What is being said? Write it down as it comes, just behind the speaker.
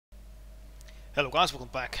Hello guys, welcome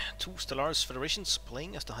back to Stellaris Federations,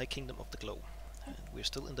 playing as the High Kingdom of the Glow. And we're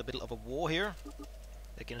still in the middle of a war here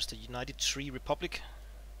against the United Tree Republic,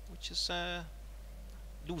 which is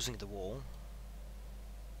losing the war,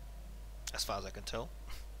 as far as I can tell.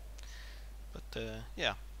 But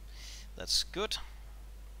yeah, that's good.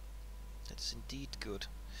 That's indeed good.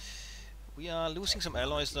 We are losing some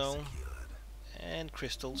alloys though, and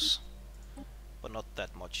crystals, but not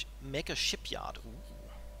that much. Mega shipyard. Ooh.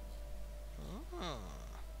 Ah.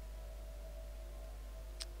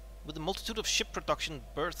 With a multitude of ship production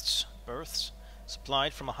berths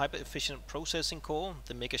supplied from a hyper-efficient processing core,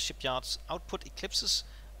 the mega shipyard's output eclipses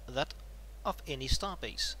that of any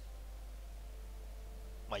starbase.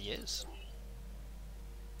 Why yes.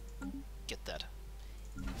 Get that.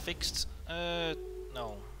 Fixed. No,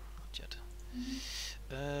 not yet.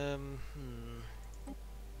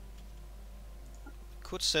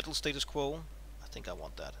 Could settle status quo. I think I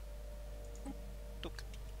want that. Look.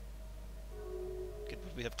 Get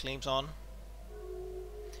what we have claims on.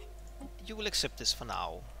 You will accept this for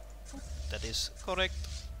now. That is correct.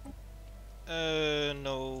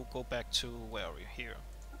 No, go back to where are you? Here.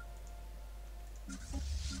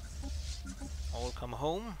 All come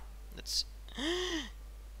home. Let's.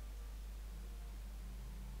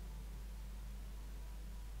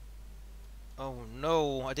 Oh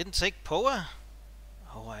no! I didn't take Poa.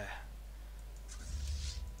 Oh,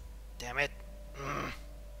 damn it.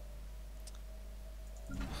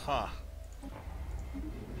 Huh.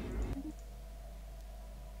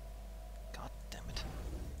 God damn it.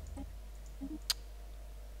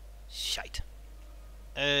 Shite.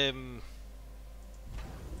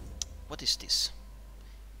 What is this?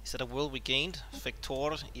 Is that a world we gained?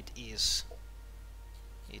 Vector, it is.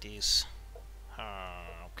 It is.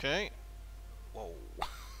 Okay. Whoa.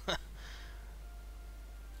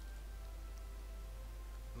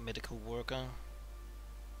 Medical worker.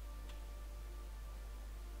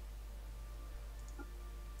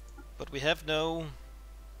 But we have no...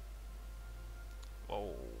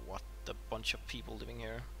 Whoa, what a bunch of people living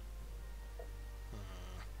here.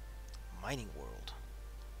 Mining world.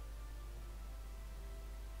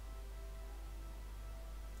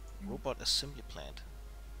 Robot assembly plant.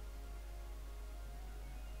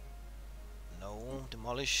 No,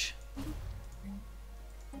 demolish.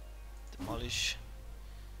 Demolish.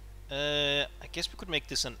 I guess we could make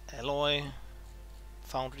this an alloy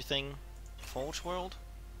foundry thing. Forge world?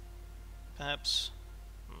 Perhaps.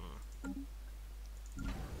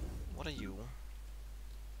 What are you?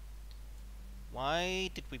 Why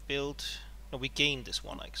did we build... No, we gained this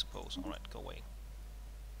one, I suppose. Alright, go away.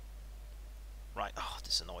 Right, oh,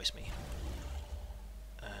 this annoys me.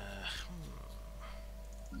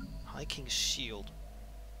 High King's Shield.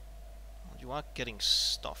 Well, you are getting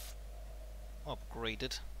stuff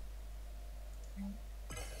upgraded.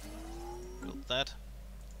 Build that.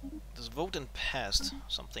 Does vote and passed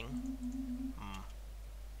something?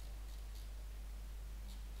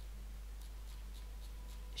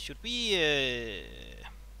 Should we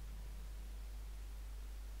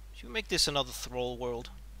make this another thrall world?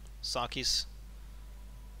 Sakis?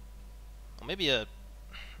 Or maybe a...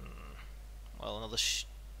 well, another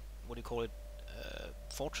what do you call it?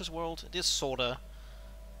 Fortress world? It is sorta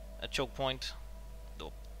a choke point. Though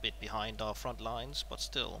a bit behind our front lines, but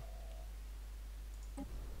still.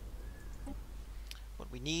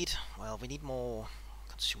 What we need? Well, we need more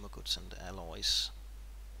consumer goods and alloys.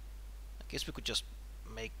 I guess we could just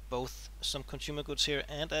make both some consumer goods here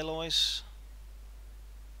and alloys.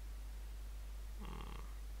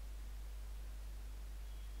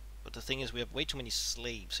 But the thing is, we have way too many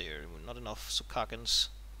slaves here. Not enough Sukakans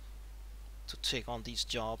to take on these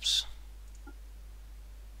jobs.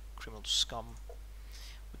 Criminal scum.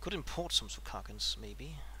 We could import some Sukakans,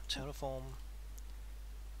 maybe. Terraform.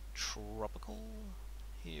 Tropical.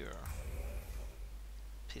 Here.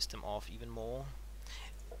 Piss them off even more.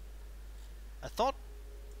 I thought...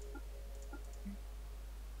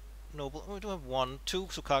 Noble... Oh, we do have two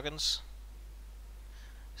Sukakans.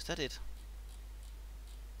 Is that it?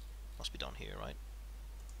 Must be down here, right?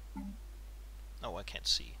 Oh, I can't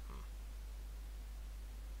see.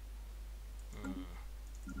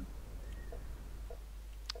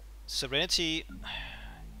 Serenity,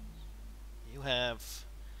 you have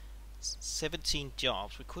 17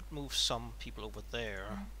 jobs. We could move some people over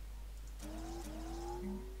there.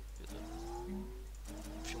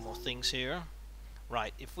 A few more things here.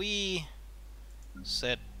 Right, if we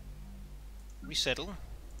said resettle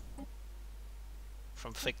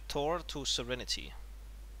from Vector to Serenity.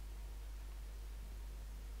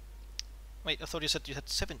 Wait, I thought you said you had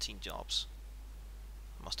 17 jobs.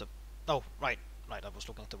 Must have... Oh, right, I was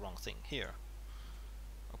looking at the wrong thing. Here.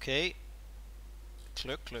 Okay.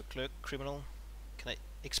 Clerk, clerk, clerk, criminal. Can I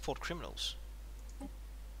export criminals?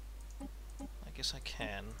 I guess I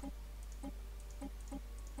can.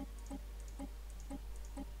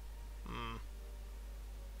 Hmm.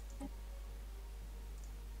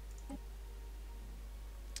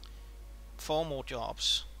 4 more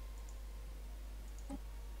jobs.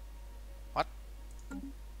 What?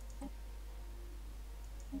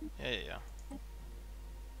 Yeah.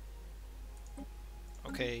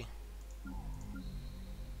 Okay.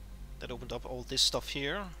 That opened up all this stuff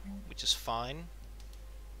here, which is fine.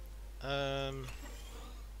 Yeah,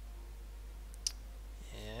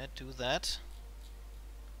 do that.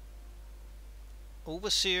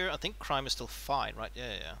 Overseer, I think crime is still fine, right?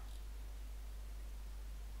 Yeah.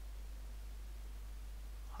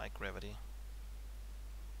 High gravity.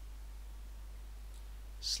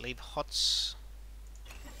 Slave huts.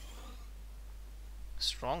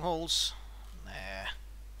 Strongholds. Nah.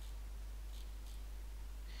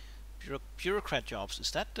 Bureaucrat jobs. Is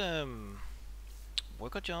that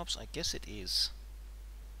worker jobs? I guess it is.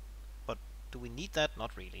 But do we need that?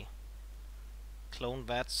 Not really. Clone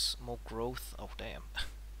vats, more growth. Oh damn.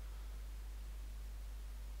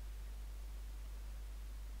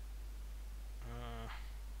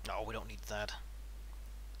 No, we don't need that.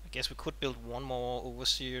 I guess we could build one more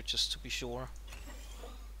overseer just to be sure.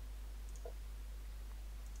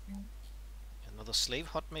 Another slave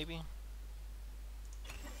hut maybe?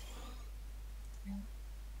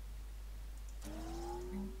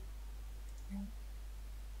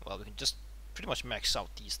 Well, we can just pretty much max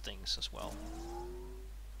out these things as well.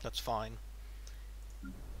 That's fine.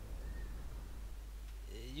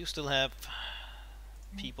 You still have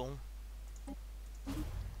people.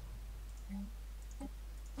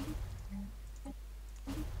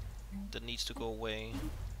 That needs to go away.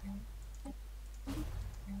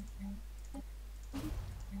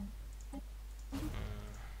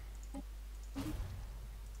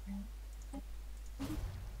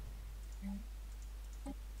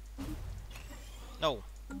 No,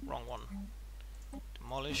 wrong one.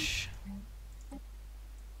 Demolish.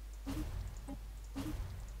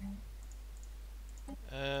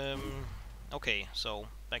 Okay, so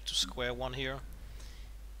back to square one here.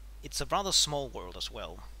 It's a rather small world as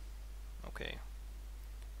well. Okay.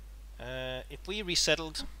 If we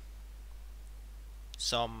resettled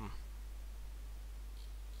some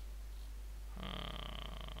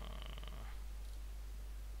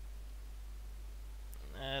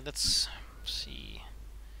let's see.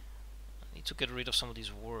 I need to get rid of some of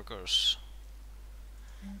these workers.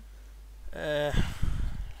 If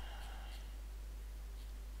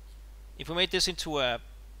we made this into a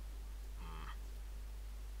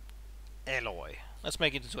alloy, let's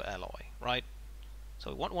make it into alloy, right?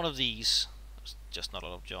 So we want one of these. There's just not a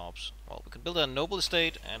lot of jobs. Well, we can build a noble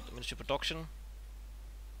estate and ministry production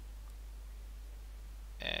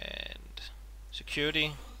and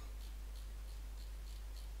security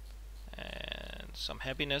and some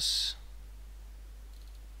happiness.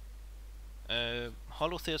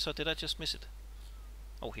 Hollow theater, did I just miss it?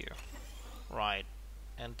 Oh, here. Right.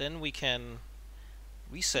 And then we can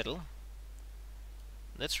resettle.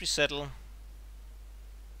 Let's resettle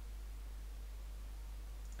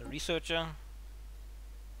a researcher,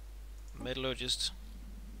 metallurgist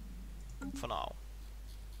for now.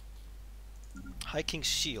 High King's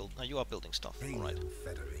Shield. Now you are building stuff. Alright.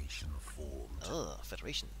 Federation formed.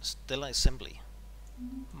 Federation. Stellar Assembly.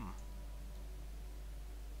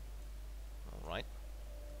 Alright.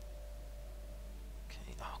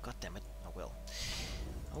 Okay. Oh, god damn it. Oh well.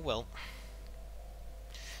 Oh well.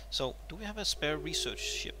 So, do we have a spare research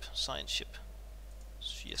ship? Science ship?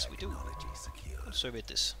 Yes, we do. Survey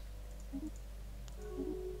this.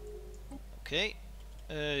 Okay.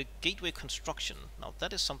 Gateway construction. Now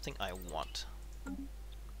that is something I want.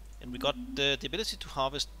 And we got the ability to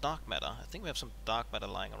harvest dark matter. I think we have some dark matter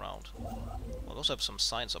lying around. We'll also have some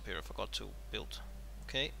science up here I forgot to build.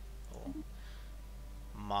 Okay. Oh.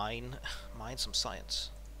 Mine some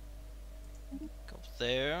science. Go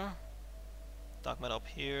there. Dark matter up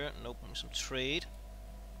here. Nope, some trade.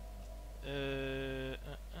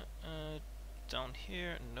 Down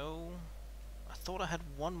here, no. I thought I had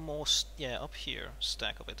one more, up here,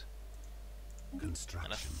 stack of it. And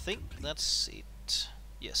I think complete. That's it.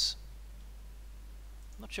 Yes.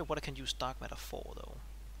 Not sure what I can use dark matter for, though.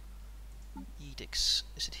 Edicts.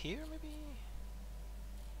 Is it here, maybe?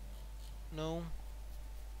 No.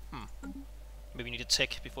 Maybe you need a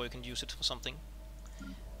tech before you can use it for something.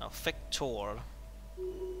 Now, Vector.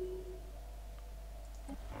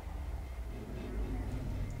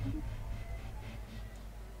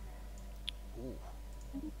 Ooh.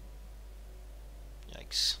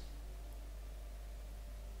 things.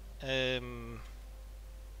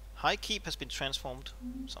 High Keep has been transformed.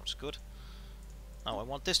 Sounds good. Now I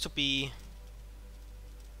want this to be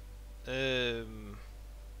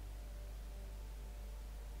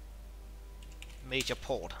major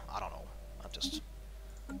port. I don't know. I'm just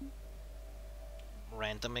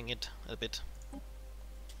randoming it a bit.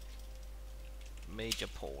 Major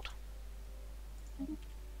port.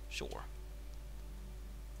 Sure.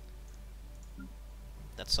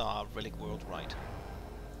 That's our relic world, right?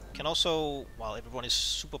 Can also, while everyone is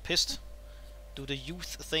super pissed, do the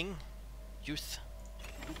youth thing. Youth.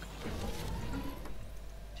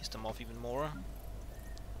 Piss them off even more.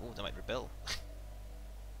 Oh, they might rebel.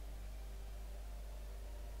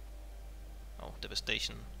 Oh,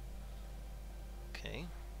 devastation. Okay.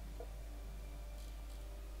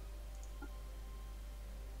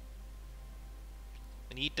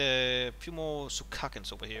 We need a few more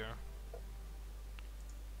Sukakens over here.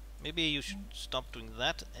 Maybe you should stop doing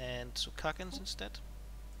that and Sukakens instead.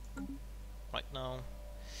 Right now.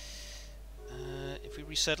 If we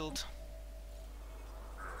resettled.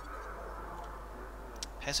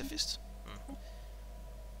 Pacifist.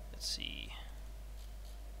 Let's see.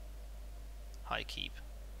 High Keep.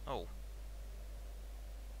 Oh.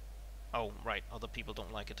 Oh, right. Other people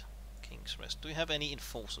don't like it. King's Rest. Do we have any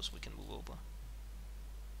enforcers we can move over?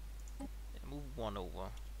 Yeah, move one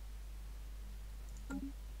over.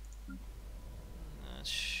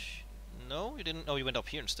 No, you didn't. Oh, you went up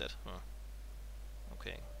here instead. Huh.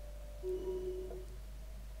 Okay.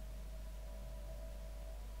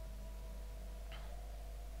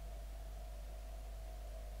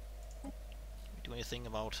 Can we do anything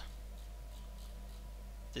about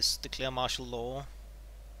this declare martial law?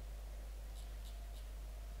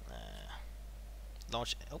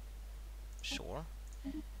 Launch. Oh, sure.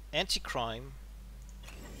 Anti-crime.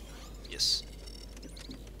 Yes.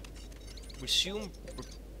 Resume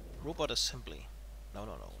robot assembly. No.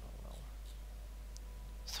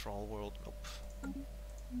 Thrall world. Nope.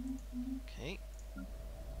 Okay.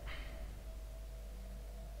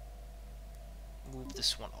 Move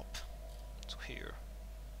this one up to here.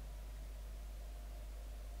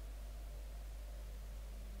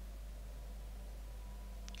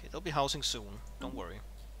 Okay, they'll be housing soon. Don't worry.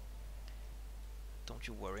 Don't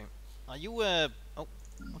you worry. Are you oh,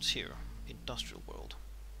 what's here? Industrial world.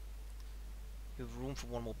 You have room for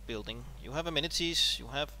one more building. You have amenities, you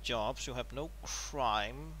have jobs, you have no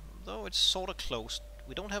crime, though it's sort of closed.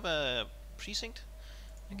 We don't have a precinct?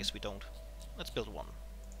 I guess we don't. Let's build one,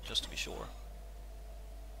 just to be sure.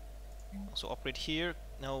 Also upgrade here.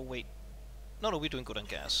 No, wait. No, we're doing good on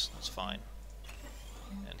gas. That's fine.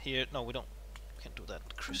 And here, no, we don't. We can't do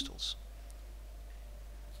that. Crystals.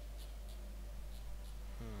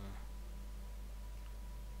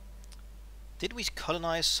 Did we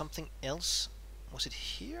colonize something else? Was it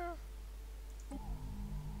here?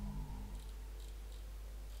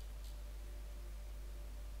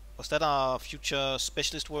 Was that our future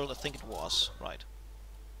specialist world? I think it was. Right.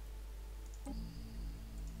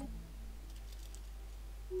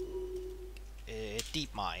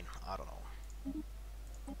 Deep mine. I don't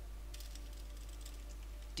know.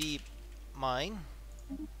 Deep mine.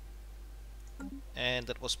 And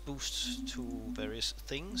that was boost to various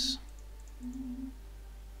things.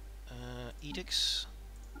 Edicts.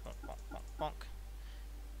 Bonk.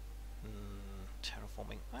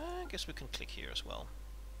 Terraforming. I guess we can click here as well.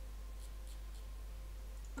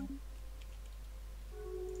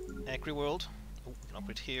 Agri-world. Oh, we can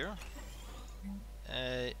upgrade here.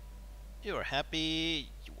 You are happy.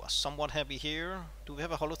 You are somewhat happy here. Do we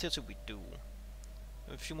have a holotheater? We do.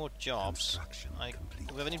 We have a few more jobs.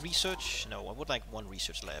 Do we have any research? No, I would like one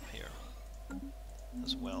research lab here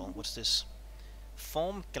as well. What's this?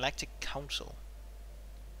 Form Galactic Council.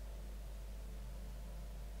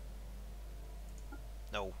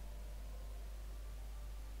 No.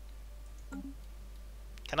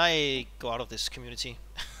 Can I go out of this community?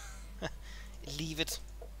 Leave it.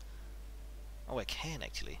 Oh, I can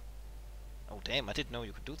actually. Oh damn, I didn't know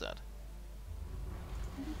you could do that.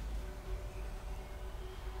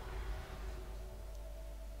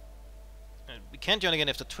 We can join again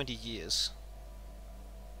after 20 years.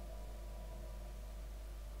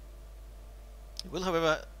 You will,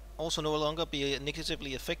 however, also no longer be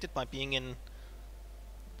negatively affected by being in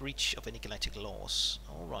breach of any galactic laws.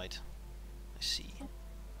 Alright. I see.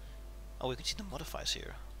 Oh, we can see the modifiers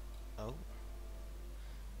here. Oh.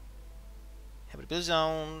 Habitability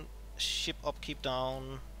down, ship upkeep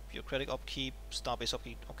down, bureaucratic upkeep, starbase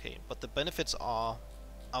upkeep. Okay, but the benefits are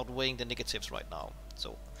outweighing the negatives right now.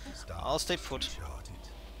 So, I'll stay put.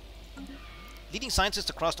 Leading scientists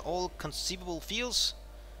across all conceivable fields.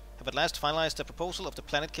 have at last finalized a proposal of the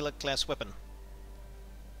Planet Killer class weapon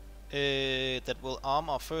that will arm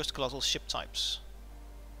our first colossal ship types.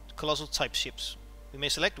 Colossal type ships. We may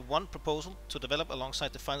select one proposal to develop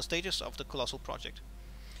alongside the final stages of the colossal project.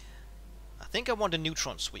 I think I want a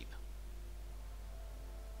neutron sweep.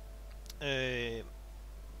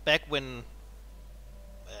 Back when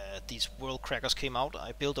these world crackers came out,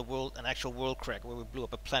 I built an actual world crack where we blew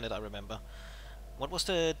up a planet, I remember. What was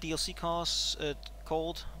the DLC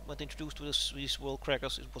called when they introduced these world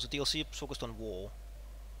crackers? It was a DLC focused on war.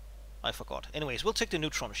 I forgot. Anyways, we'll take the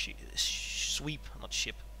neutron sweep, not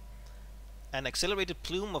ship. An accelerated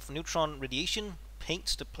plume of neutron radiation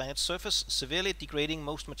paints the planet's surface, severely degrading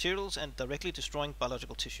most materials and directly destroying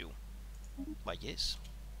biological tissue. Why, yes.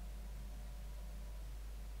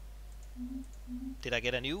 Did I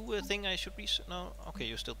get a new thing I should research? No? Okay,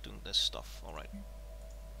 you're still doing this stuff. Alright.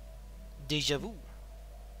 Deja vu.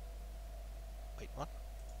 Wait, what?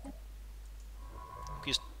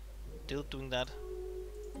 You're still doing that?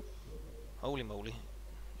 Holy moly.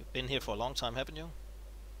 You've been here for a long time, haven't you?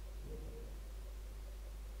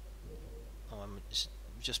 Oh, I'm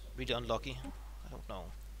just really unlucky. I don't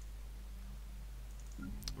know.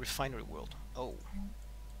 Refinery world. Oh.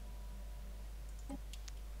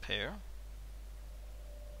 Pair.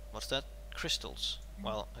 What's that? Crystals.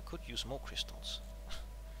 Well, I could use more crystals.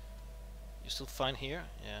 You still fine here?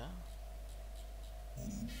 Yeah.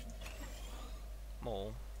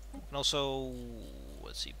 More. We can also,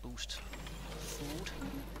 let's see, boost food.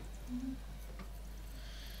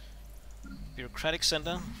 Bureaucratic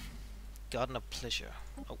center. Garden of pleasure.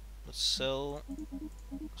 Oh, let's sell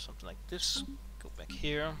something like this. Go back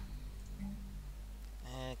here.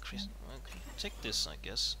 Crystal. Okay, take this, I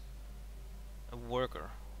guess. A worker.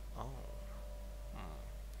 Oh.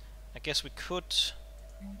 I guess we could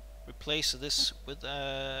replace this with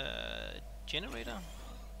a generator.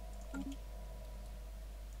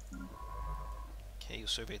 Okay, you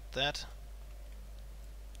surveyed that.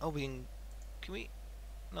 Oh, can we?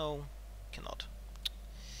 No, cannot.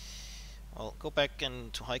 Well, go back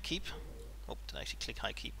and to high keep. Oh, did I actually click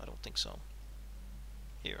high keep? I don't think so.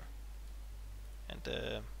 Here.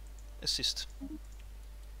 And assist.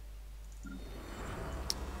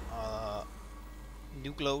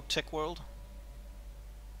 New Glow Tech World.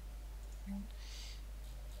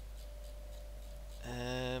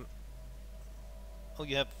 Oh,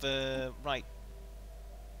 you have right.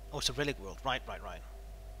 Oh, it's a relic world. Right.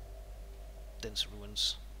 Dense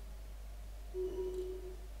ruins.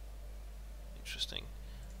 Interesting.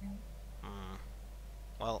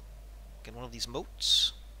 Well, get one of these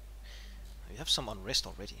moats. You have some unrest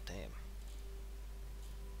already. Damn.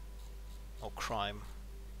 Oh, crime.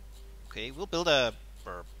 Okay, we'll build a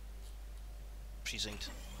precinct,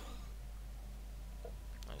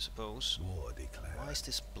 I suppose. War declared. Why is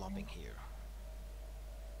this blobbing here?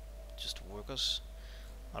 Just workers.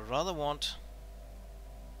 I'd rather want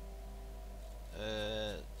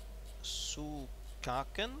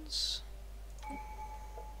Sulkakens.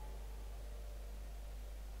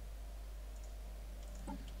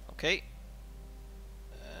 Okay.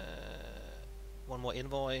 One more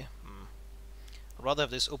envoy. I'd rather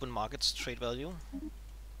have this open markets trade value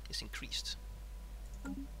is increased.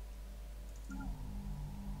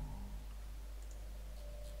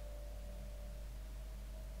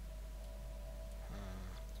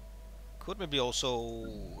 Could maybe also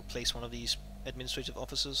replace one of these administrative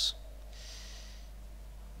offices.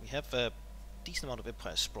 We have a decent amount of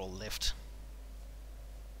Empire Sprawl left.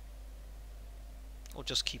 Or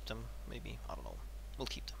just keep them, maybe. I don't know. We'll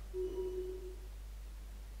keep them.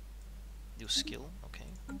 New skill,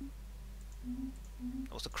 okay.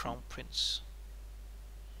 That was the Crown Prince.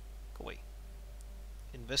 Go away.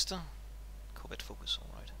 Investor. Corvette focus,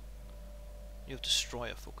 alright. You have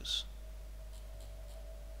Destroyer focus.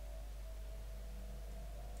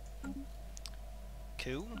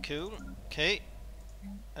 Cool. Okay.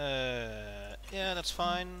 Yeah, that's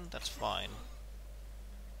fine.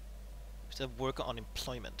 Is there worker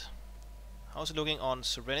unemployment? How's it looking on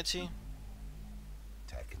Serenity?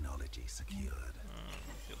 Technology secured.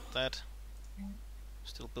 Build that.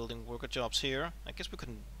 Still building worker jobs here. I guess we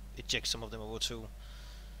can eject some of them over to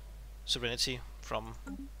Serenity from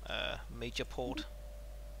Major Port.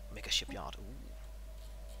 Make a shipyard. Ooh.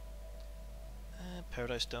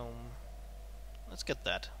 Paradise Dome. Let's get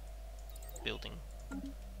that building.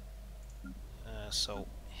 So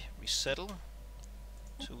resettle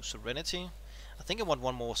to Serenity. I think I want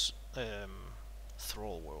one more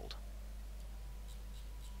Thrall world.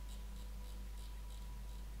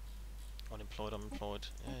 Unemployed.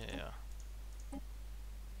 Yeah.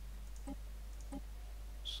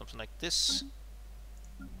 Something like this.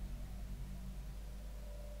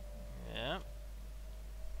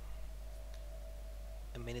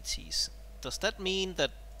 Amenities. Does that mean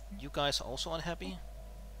that you guys are also unhappy?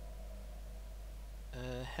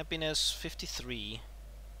 Happiness 53.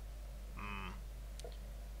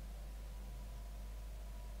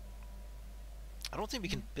 I don't think we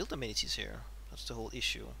can build amenities here. That's the whole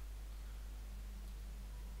issue.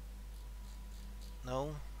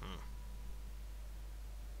 No?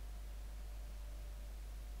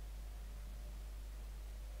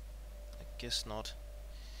 I guess not.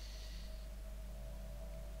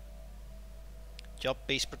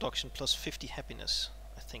 Job-based production plus 50 happiness,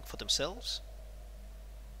 I think, for themselves.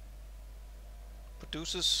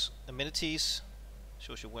 Produces amenities,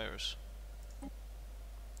 shows you wares.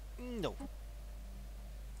 No.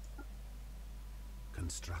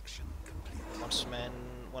 Construction complete.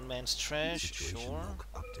 One man's trash, Situation sure. log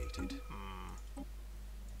updated.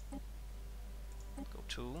 Go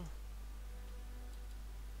to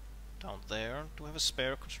down there. Do I have a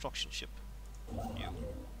spare construction ship? You.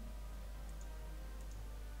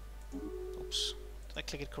 Oops. Did I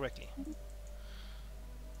click it correctly?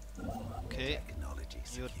 Okay. Technology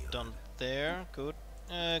You're secured. done there. Good.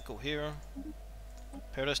 Go here.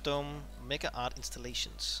 Paradise Dome. Mega art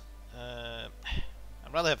installations.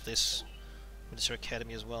 I'd rather have this military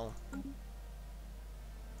academy as well.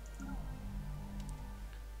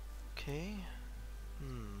 Okay.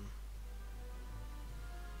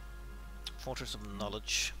 Fortress of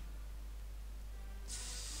Knowledge.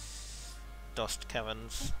 Dust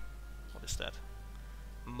caverns. What is that?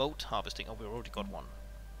 Moat harvesting. Oh, we already got one.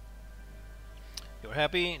 You're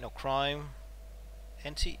happy? No crime.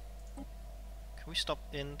 Anti. Can we stop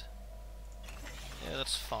end? Yeah,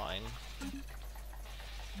 that's fine.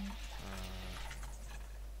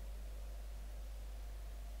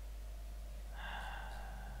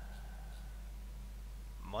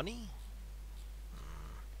 Money?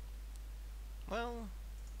 Well,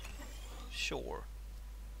 sure.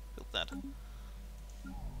 Build that.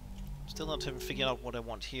 Still not having figured out what I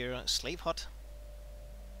want here. Slave hut?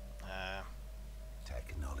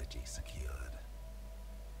 Technology secured.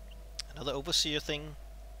 Another overseer thing.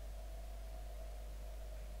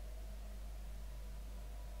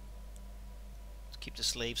 Let's keep the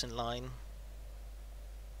slaves in line.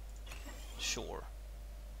 Sure.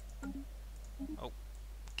 Oh.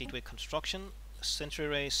 Gateway construction. Sentry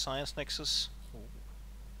array, science nexus. Ooh.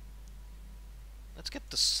 Let's get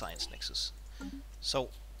the science nexus. So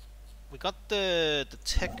we got the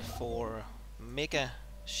tech for mega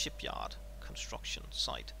shipyard construction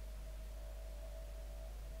site.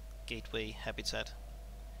 Gateway habitat.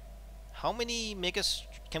 How many megas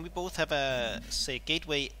can we both have a say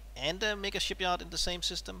gateway and a mega shipyard in the same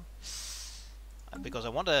system? Because I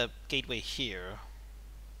want a gateway here,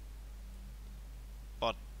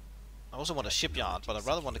 but I also want a shipyard, but I'd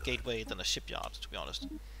rather want a gateway than a shipyard, to be honest.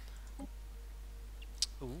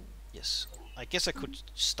 Ooh, yes. I guess I could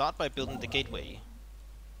start by building the gateway,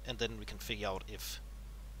 and then we can figure out if...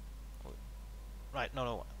 Oh, right,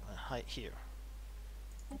 no, hi, here.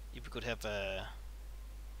 If we could have a...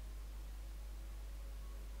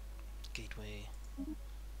 gateway...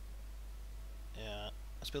 Yeah,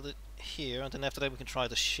 let's build it here, and then after that we can try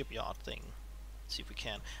the shipyard thing. See if we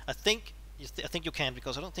can. I think you can,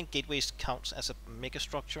 because I don't think gateways counts as a mega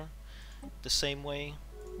structure the same way.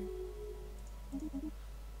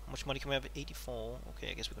 How much money can we have? 84.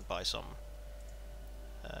 Okay, I guess we can buy some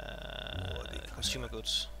consumer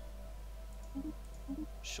goods.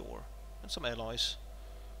 Sure. And some alloys.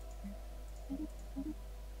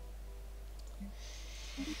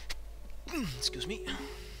 Excuse me.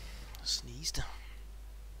 Sneezed.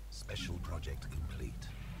 Special project complete.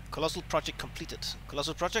 Colossal project completed.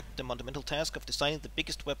 Colossal project, the monumental task of designing the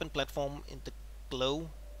biggest weapon platform in the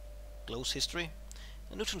glow's history.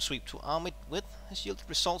 A neutron sweep to arm it with has yielded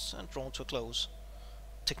results and drawn to a close.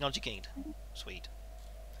 Technology gained. Sweet.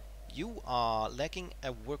 You are lacking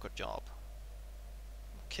a worker job.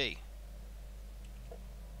 Okay.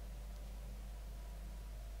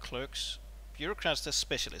 Clerks. Bureaucrats as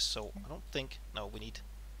specialists, so I don't think... No, we need...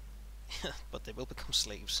 but they will become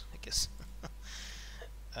slaves, I guess.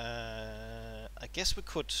 I guess we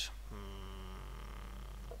could...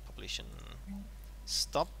 population...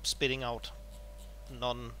 Stop spitting out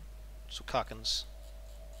non-Sukakans.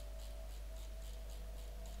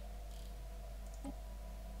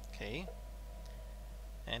 Okay.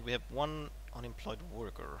 And we have one unemployed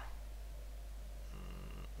worker.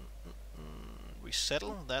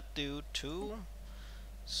 Resettle that dude to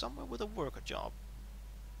somewhere with a worker job.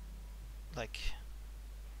 Like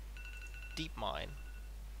Deep Mine.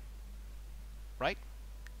 Right?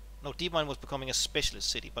 No, Deep Mine was becoming a specialist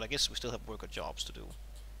city, but I guess we still have worker jobs to do.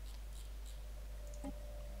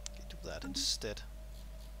 Okay, do that instead.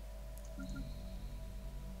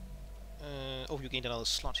 Oh, you gained another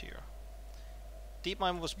slot here. Deep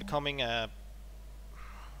mine was becoming a...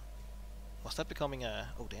 Was that becoming a...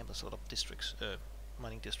 Oh damn, there's a lot of districts,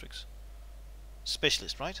 mining districts.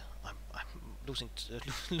 Specialist, right? I'm losing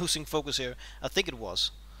losing focus here. I think it was,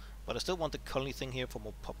 but I still want the colony thing here for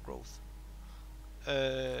more pop growth.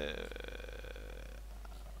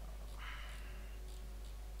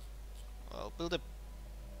 I'll build a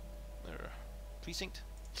precinct,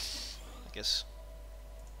 I guess.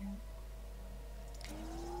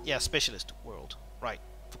 Yeah, specialist world, right?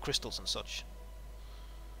 For crystals and such.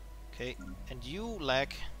 Okay, and you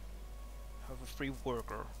lack have a free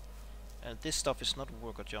worker. And this stuff is not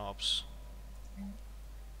worker jobs.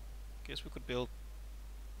 Guess we could build,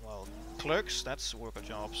 well, clerks, that's worker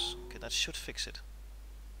jobs. Okay, that should fix it.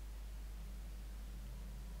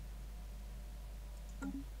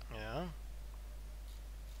 Yeah.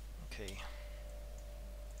 Okay.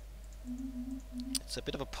 It's a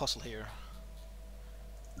bit of a puzzle here.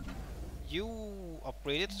 You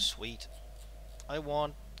upgraded? Sweet. I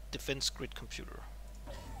want defense grid computer.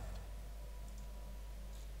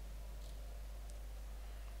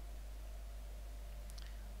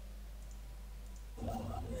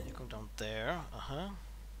 Down there,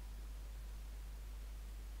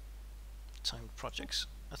 Timed projects.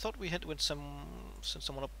 I thought we had sent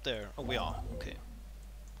someone up there. Oh, we are. Okay.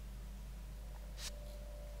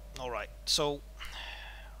 All right. So,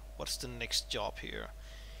 what's the next job here?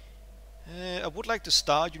 I would like the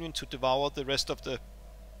Star Union to devour the rest of the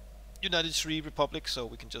United Free Republic, so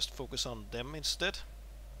we can just focus on them instead.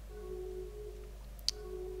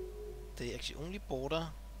 They actually only border.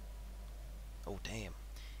 Oh damn.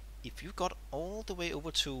 If you got all the way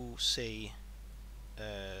over to, say,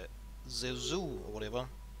 Zezu or whatever,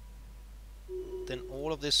 then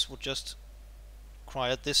all of this would just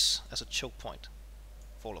require this as a choke point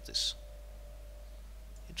for all of this.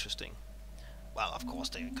 Interesting. Well, of course,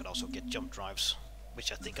 they could also get jump drives,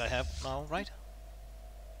 which I think I have now, right?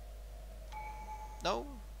 No?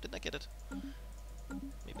 Didn't I get it?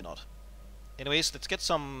 Maybe not. Anyways, let's get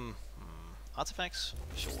some artifacts.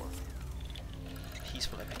 Sure.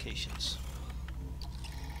 Peaceful applications.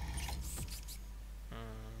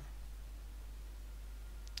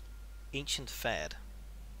 Ancient fad.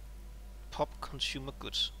 Pop consumer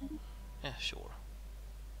goods. Yeah, sure.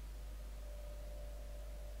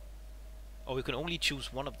 Or we can only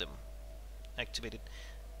choose one of them. Activated.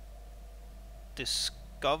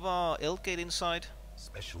 Discover L-gate inside.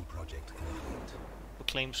 Special project complete.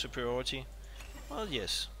 Proclaim superiority. Well,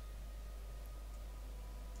 yes.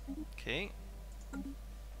 Okay.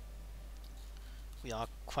 We are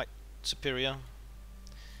quite superior,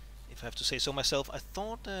 if I have to say so myself. I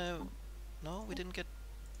thought... no, we didn't get...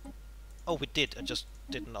 Oh, we did. I just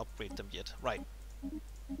didn't upgrade them yet. Right.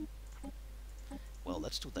 Well,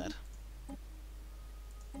 let's do that.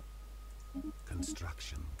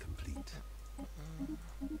 Construction complete.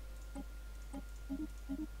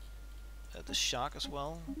 The shark as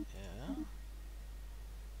well. Yeah.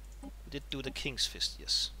 We did do the King's Fist,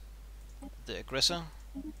 yes. The aggressor.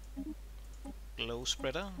 Glow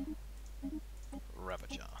spreader.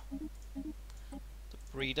 Ravager. The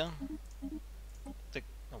breeder.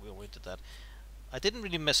 Oh, we already did that. I didn't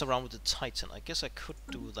really mess around with the Titan. I guess I could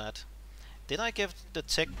do that. Did I give the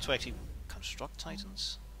tech to actually construct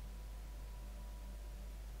Titans?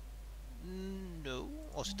 No.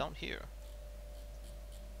 Oh, it's down here.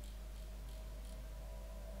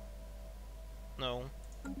 No.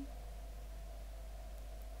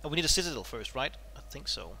 Oh, we need a citadel first, right? I think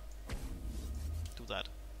so. Do that.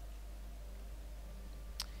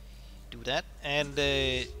 Do that. And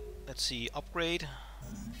let's see, upgrade.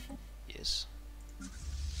 Yes.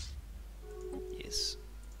 Yes.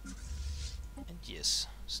 And yes.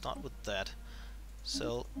 Start with that.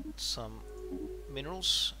 Sell some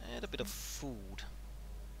minerals and a bit of food.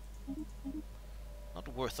 Not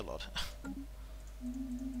worth a lot.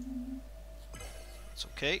 It's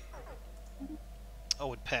okay.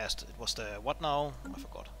 Oh, it passed. It was the... what now? I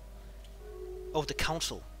forgot. Oh, the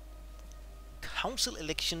council. Council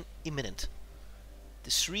election imminent. The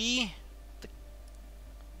three...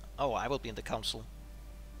 Oh, I will be in the council.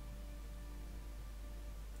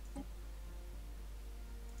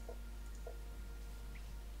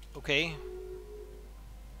 Okay.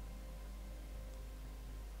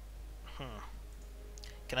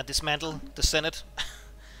 Can I dismantle the Senate?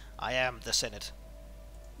 I am the Senate.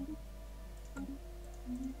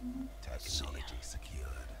 Technology secured.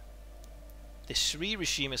 The Shri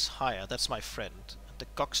regime is higher, that's my friend. The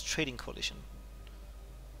Gox Trading Coalition.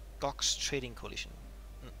 Gox Trading Coalition.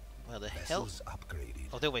 Where the hell? Vessels upgraded.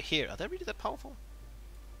 Oh, they were here. Are they really that powerful?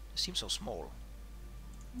 It seems so small.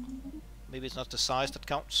 Maybe it's not the size that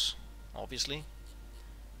counts, obviously.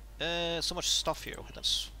 So much stuff here. Okay,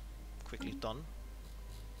 that's quickly done.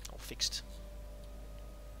 Or fixed.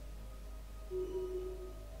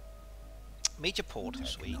 Major port,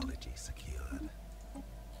 sweet. Technology secured.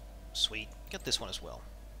 Sweet. Get this one as well.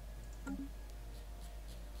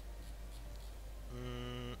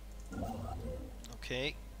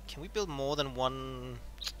 Okay. Can we build more than one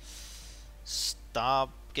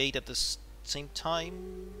Stargate at the same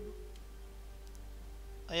time?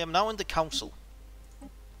 I am now in the council.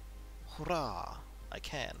 Hurrah! I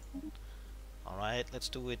can. Alright, let's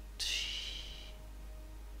do it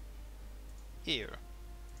here.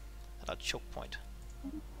 At our choke point.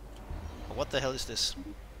 But what the hell is this?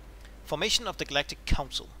 Formation of the Galactic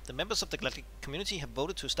Council. The members of the Galactic community have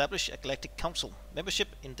voted to establish a Galactic Council. Membership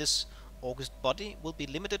in this august body will be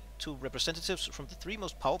limited to representatives from the three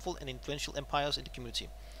most powerful and influential empires in the community,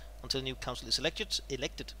 until a new council is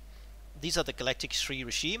elected. These are the Galactic Free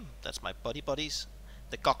Regime, that's my buddies,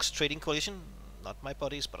 the Gox Trading Coalition, not my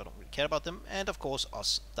buddies, but I don't really care about them, and of course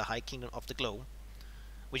us, the High Kingdom of the Glow,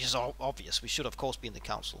 which is obvious, we should of course be in the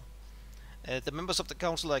council. The members of the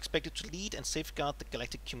council are expected to lead and safeguard the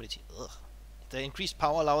galactic community. Their increased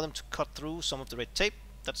power allow them to cut through some of the red tape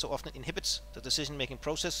that so often inhibits the decision-making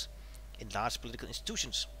process in large political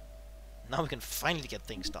institutions. Now we can finally get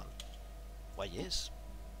things done. Why, yes.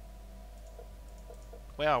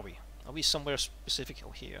 Where are we? Are we somewhere specific?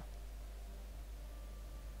 Oh, here.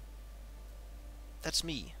 That's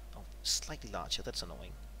me. Oh, slightly larger. That's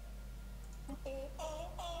annoying.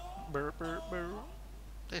 Brr, brr, brr.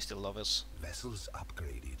 They still love us. Vessels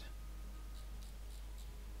upgraded.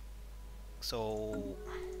 So,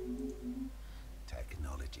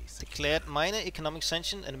 Technology secured. declared minor economic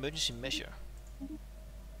sanction and emergency measure.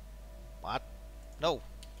 What? No.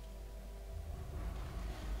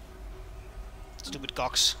 Stupid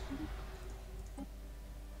Gox.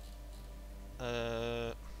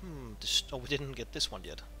 Oh, we didn't get this one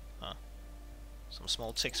yet. Huh. Some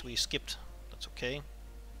small text we skipped. That's okay.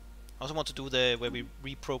 I also want to do the where we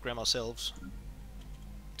reprogram ourselves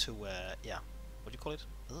to yeah, what do you call it?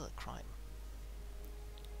 Crime.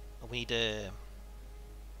 Oh, we need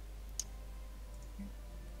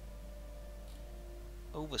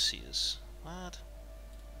overseers. What?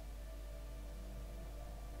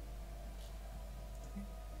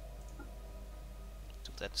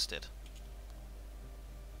 Do that instead.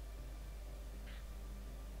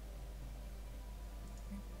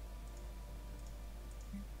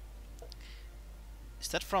 Is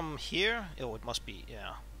that from here? Oh, it must be,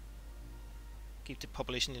 yeah. Keep the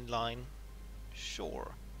population in line.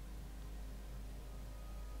 Sure.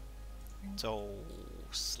 So,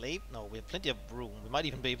 slave? No, we have plenty of room. We might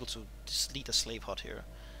even be able to delete a slave hut here.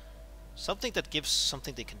 Something that gives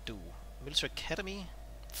something they can do. Military academy?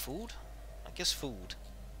 Food? I guess food.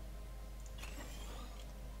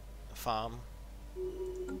 A farm.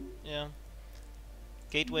 Yeah.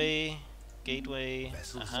 Gateway. Gateway.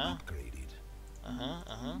 Vessels upgraded.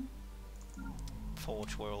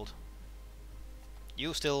 Forge world.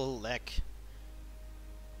 You still lack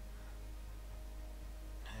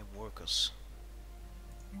workers.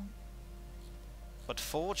 But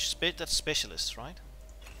Forge, that's specialists, right?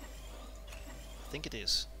 I think it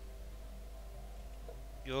is.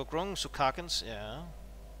 You're growing Sukakans, yeah.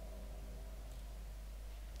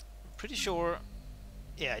 I'm pretty sure,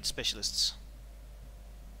 yeah, it's specialists.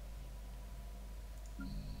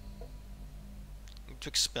 To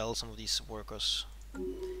expel some of these workers.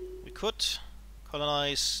 We could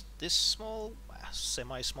colonize this small,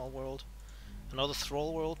 semi-small world. Another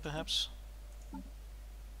thrall world, perhaps.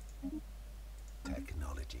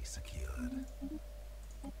 Technology secured.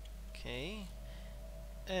 Okay.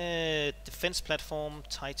 Defense platform,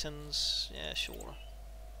 Titans. Yeah, sure.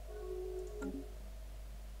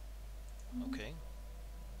 Okay.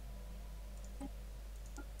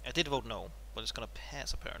 I did vote no, but it's gonna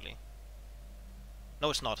pass apparently. No,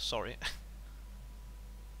 it's not. Sorry.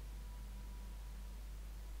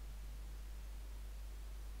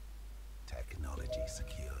 Technology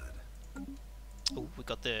secured. Oh, we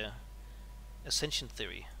got the Ascension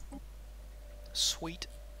Theory. Sweet.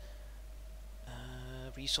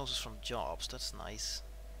 Resources from jobs. That's nice.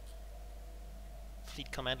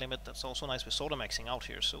 Fleet command limit. That's also nice. We're sort of maxing out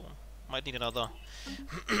here soon. Might need another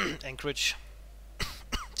anchorage.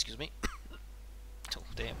 Excuse me. Oh,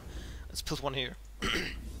 damn. Let's build one here.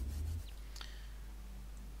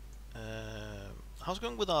 How's it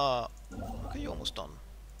going with our... Okay, you're almost done.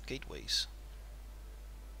 Gateways.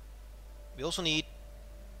 We also need...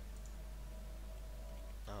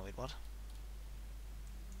 Oh, wait, what?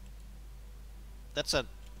 That's a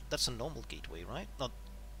That's a normal gateway, right? Not...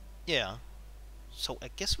 Yeah. So I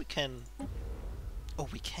guess we can... Oh,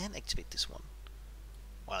 we can activate this one.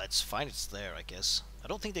 Well, it's fine, it's there, I guess. I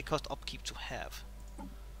don't think they cost upkeep to have.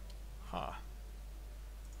 Huh.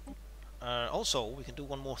 Also, we can do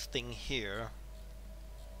one more thing here.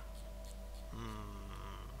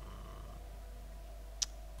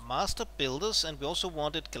 Master Builders, and we also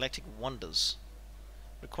wanted Galactic Wonders.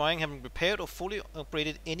 Requiring having repaired or fully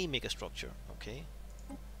upgraded any megastructure. Okay.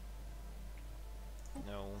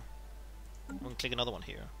 No. I'm gonna click another one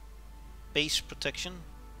here. Base protection.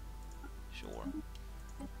 Sure.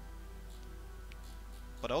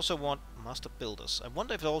 But I also want Master Builders. I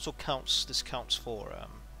wonder if it also counts. This counts for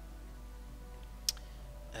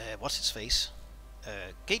what's its face?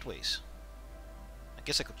 Gateways. I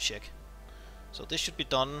guess I could check. So this should be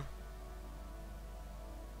done.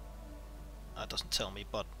 It doesn't tell me,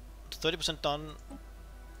 but 30% done.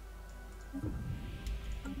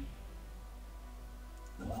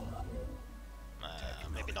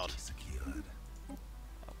 Maybe not. Secured.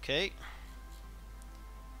 Okay.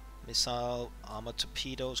 Missile, armor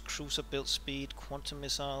torpedoes, cruiser build speed, quantum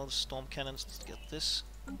missiles, storm cannons. Let's get this.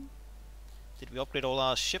 Did we upgrade all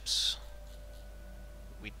our ships?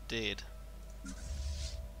 We did.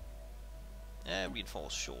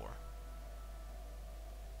 Reinforce, sure.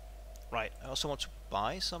 Right, I also want to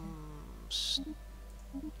buy some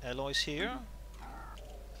alloys here.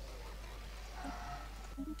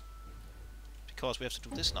 Because we have to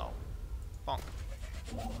do this now. Bonk.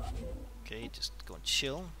 Okay, just go and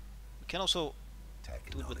chill. We can also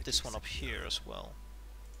do it with this one up here as well.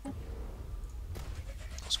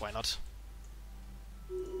 Because why not?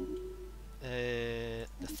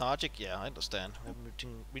 Lethargic, yeah, I understand. We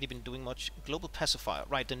haven't really been doing much. Global pacifier,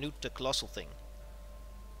 right? The colossal thing.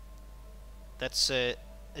 That's a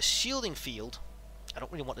shielding field. I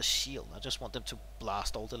don't really want a shield. I just want them to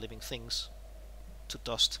blast all the living things to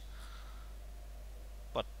dust.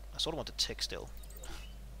 But I sort of want the tech still.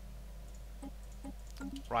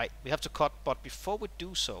 Right, we have to cut, but before we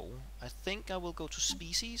do so, I think I will go to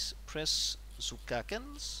species, press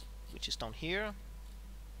Zugakens, which is down here.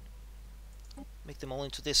 Make them all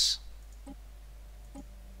into this.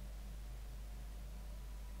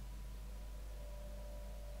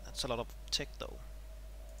 That's a lot of tech though.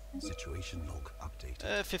 Situation log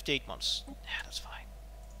updated. 58 months. Yeah, that's fine.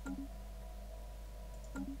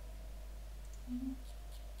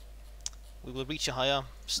 We will reach a higher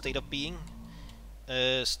state of being.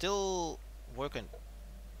 Still work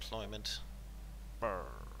employment. Brr.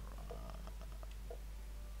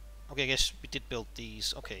 Okay, I guess we did build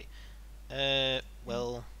these. Okay.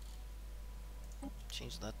 Well,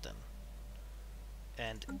 change that then.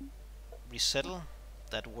 And resettle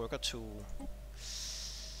that worker to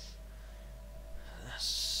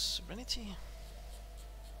Serenity.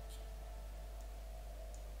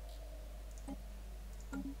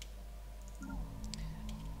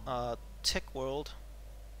 Tech world.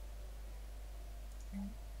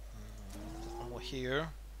 One more here.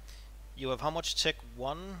 You have how much tech?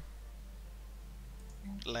 One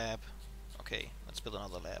lab. Okay, let's build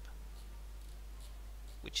another lab,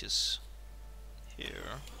 which is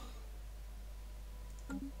here.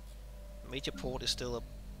 Major port is still a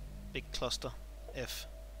big cluster. F.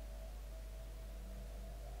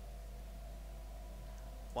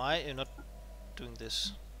 Why are you not doing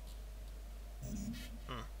this?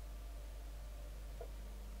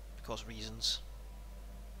 Because reasons.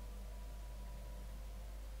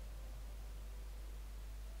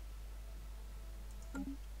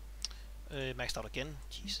 Maxed out again?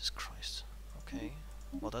 Jesus Christ. Okay.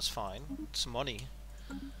 Well, that's fine. It's money.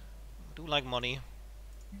 I do like money.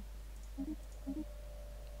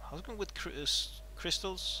 How's it going with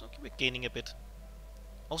crystals? Okay, we're gaining a bit.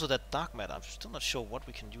 Also that dark matter, I'm still not sure what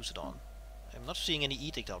we can use it on. I'm not seeing any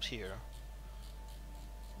edict out here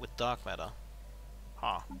with dark matter.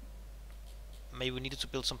 Maybe we needed to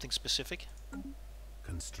build something specific?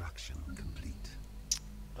 Construction complete.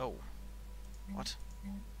 Oh. What?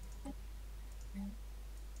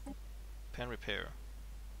 Pen repair.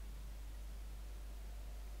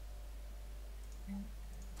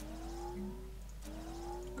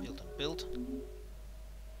 Build and build.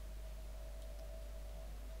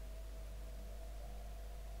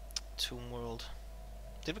 Tomb world.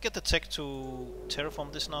 Did we get the tech to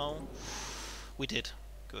terraform this now? We did.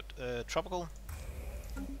 Good. Tropical.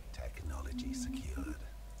 Technology secured.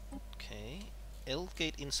 Okay.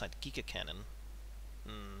 L-gate inside Giga Cannon.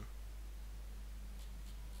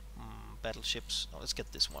 Battleships. Oh, let's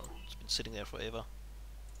get this one. It's been sitting there forever.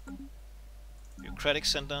 Bureaucratic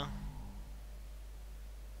center.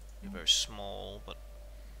 Very small, but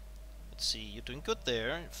Let's see, you're doing good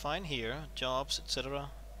there. Fine here. Jobs,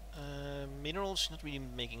 etc. Minerals, not really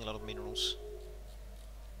making a lot of minerals.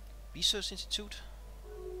 Research Institute?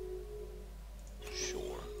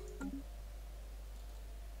 Sure.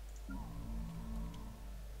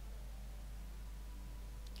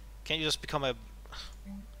 Can you just become a... what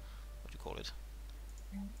do you call it?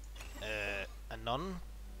 A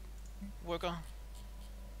non-worker?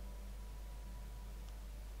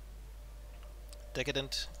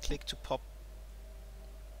 Decadent, click to pop.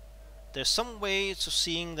 There's some way to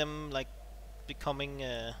seeing them like becoming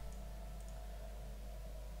a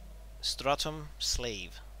stratum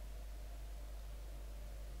slave.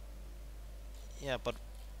 Yeah, but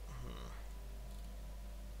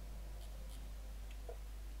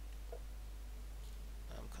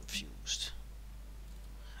I'm confused.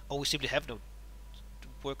 Oh, we simply have no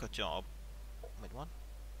worker job. Wait, what?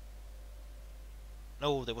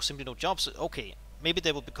 No, there was simply no jobs. Okay, maybe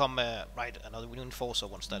they will become right, another new enforcer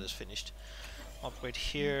once that is finished. Upgrade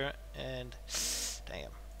here and damn.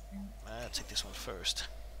 I'll take this one first.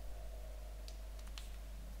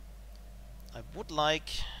 I would like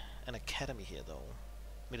an academy here though.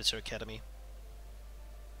 Military academy.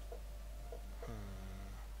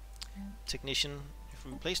 Technician. If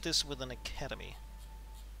we replace this with an academy.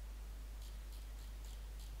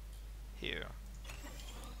 Here.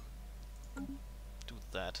 Do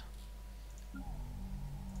that.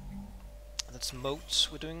 That's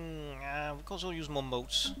moats. We're doing... we can also use more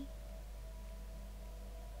moats.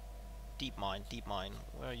 Deep mine, deep mine.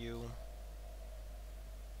 Where are you?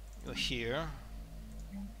 You're here.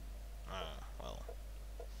 Well.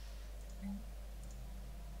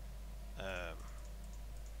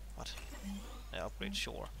 What? Yeah, upgrade,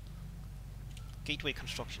 sure. Gateway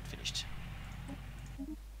construction finished.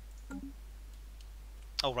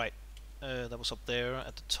 Oh, right. That was up there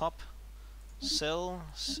at the top. Sell,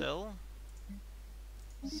 sell.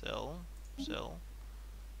 Sell, sell.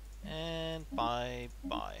 And buy,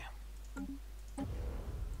 buy.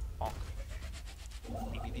 Bonk.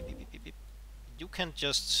 Beep, beep, beep, beep, beep, beep. You can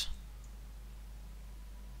just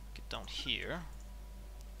get down here.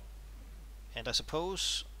 And I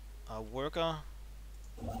suppose a worker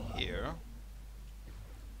here.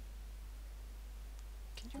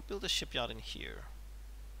 Can you build a shipyard in here?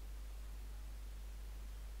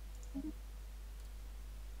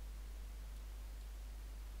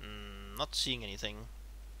 Not seeing anything.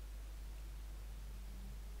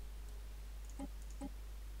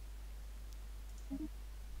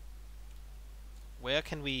 Where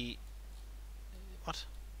can we... what?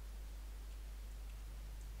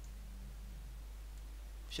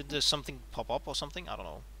 Should there something pop up or something? I don't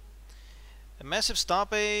know. A massive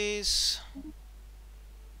starbase.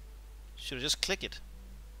 Should I just click it?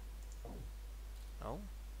 No?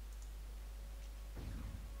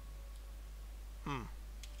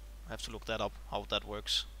 I have to look that up, how that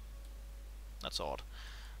works. That's odd.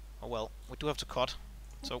 Oh well, we do have to cut.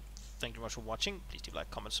 So, thank you very much for watching. Please do like,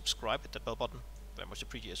 comment, subscribe, hit that bell button. Very much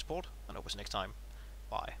appreciate your support, and hope to see you next time.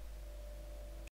 Bye.